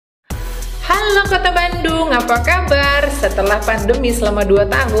Kota Bandung, apa kabar? Setelah pandemi selama 2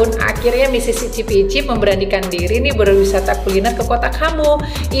 tahun, akhirnya Mrs. Icip memberanikan diri nih berwisata kuliner ke kota kamu.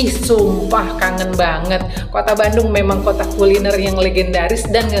 Ih, sumpah kangen banget. Kota Bandung memang kota kuliner yang legendaris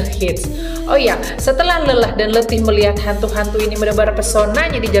dan ngehits. Oh ya, setelah lelah dan letih melihat hantu-hantu ini menebar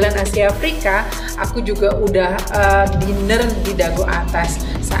pesonanya di Jalan Asia Afrika, aku juga udah dinner di Dago Atas.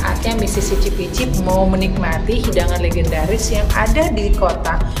 Saatnya Mrs. Icip mau menikmati hidangan legendaris yang ada di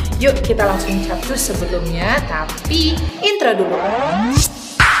kota. Yuk kita langsung capcus sebelumnya, tapi intro dulu.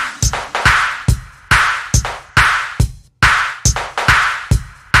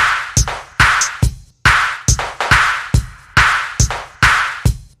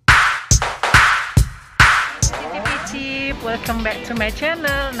 Icip, welcome back to my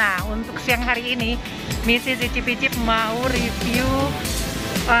channel. Nah, untuk siang hari ini, Mrs. Icip mau review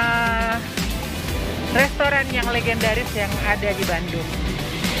restoran yang legendaris yang ada di Bandung.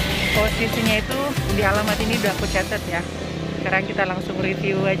 Posisinya itu di alamat ini udah aku catat ya. Sekarang kita langsung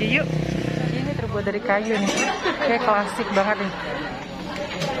review aja yuk. Ini terbuat dari kayu nih, kayak klasik banget nih.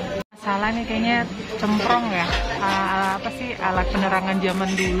 Masalah nih kayaknya cemprong ya, apa sih, alat penerangan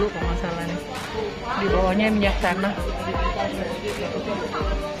zaman dulu kalau masalah nih. Di bawahnya minyak tanah.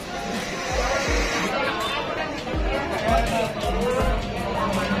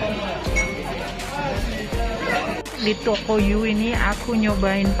 Di toko Yu ini aku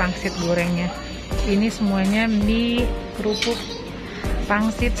nyobain pangsit gorengnya. Ini semuanya mie, kerupuk,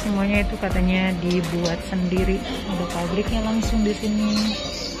 pangsit, semuanya itu katanya dibuat sendiri. Ada pabriknya langsung di sini.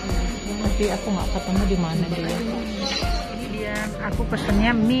 Tapi aku nggak ketemu di mana dia. Ini dia, aku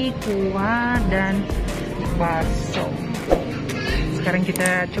pesennya mie, kuah, dan bakso. Sekarang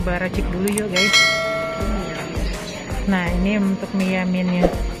kita coba racik dulu yuk guys. Nah, ini untuk mie yaminnya.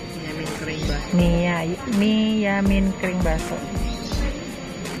 Mie Yamin kering bakso.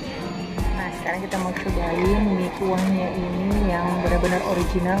 Nah, sekarang kita mau cobain mie kuahnya ini yang benar-benar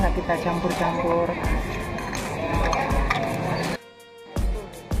original, nggak kita campur-campur.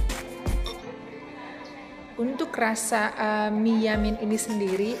 Untuk rasa mie yamin ini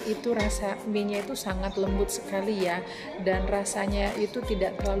sendiri, itu rasa mie-nya itu sangat lembut sekali ya, dan rasanya itu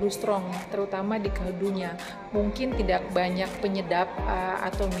tidak terlalu strong, terutama di kaldunya. Mungkin tidak banyak penyedap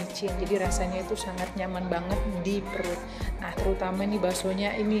atau micin, jadi rasanya itu sangat nyaman banget di perut. Nah, terutama nih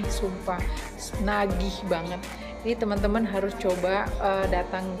baksonya ini sumpah nagih banget. Ini teman-teman harus coba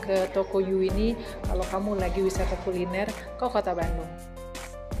datang ke toko Yu ini kalau kamu lagi wisata kuliner ke Kota Bandung.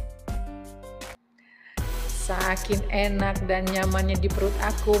 Saking enak dan nyamannya di perut,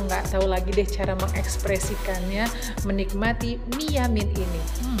 aku nggak tahu lagi deh cara mengekspresikannya menikmati mie yamin ini.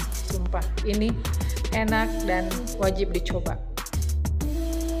 Sumpah ini enak dan wajib dicoba.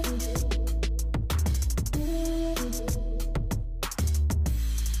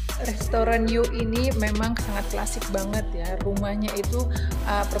 Restoran Yu ini memang sangat klasik banget ya. Rumahnya itu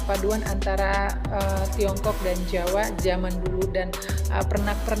perpaduan antara Tiongkok dan Jawa zaman dulu, dan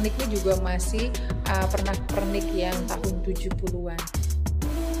pernak-perniknya juga masih pernak-pernik yang tahun 70-an.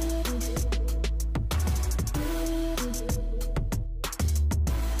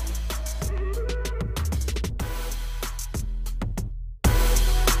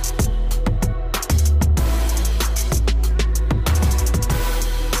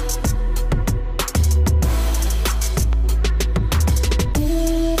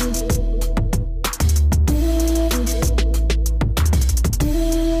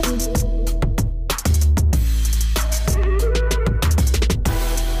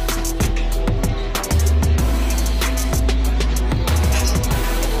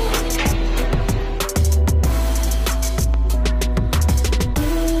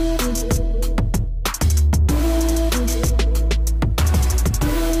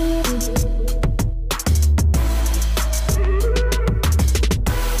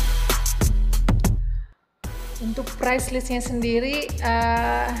 Untuk price listnya sendiri,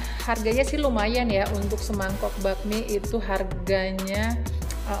 harganya sih lumayan ya. Untuk semangkok bakmi itu harganya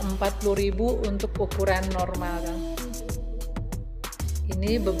 40.000 untuk ukuran normal kan.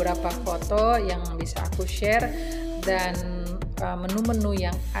 Ini beberapa foto yang bisa aku share dan menu-menu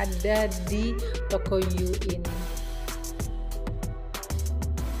yang ada di toko Yu ini.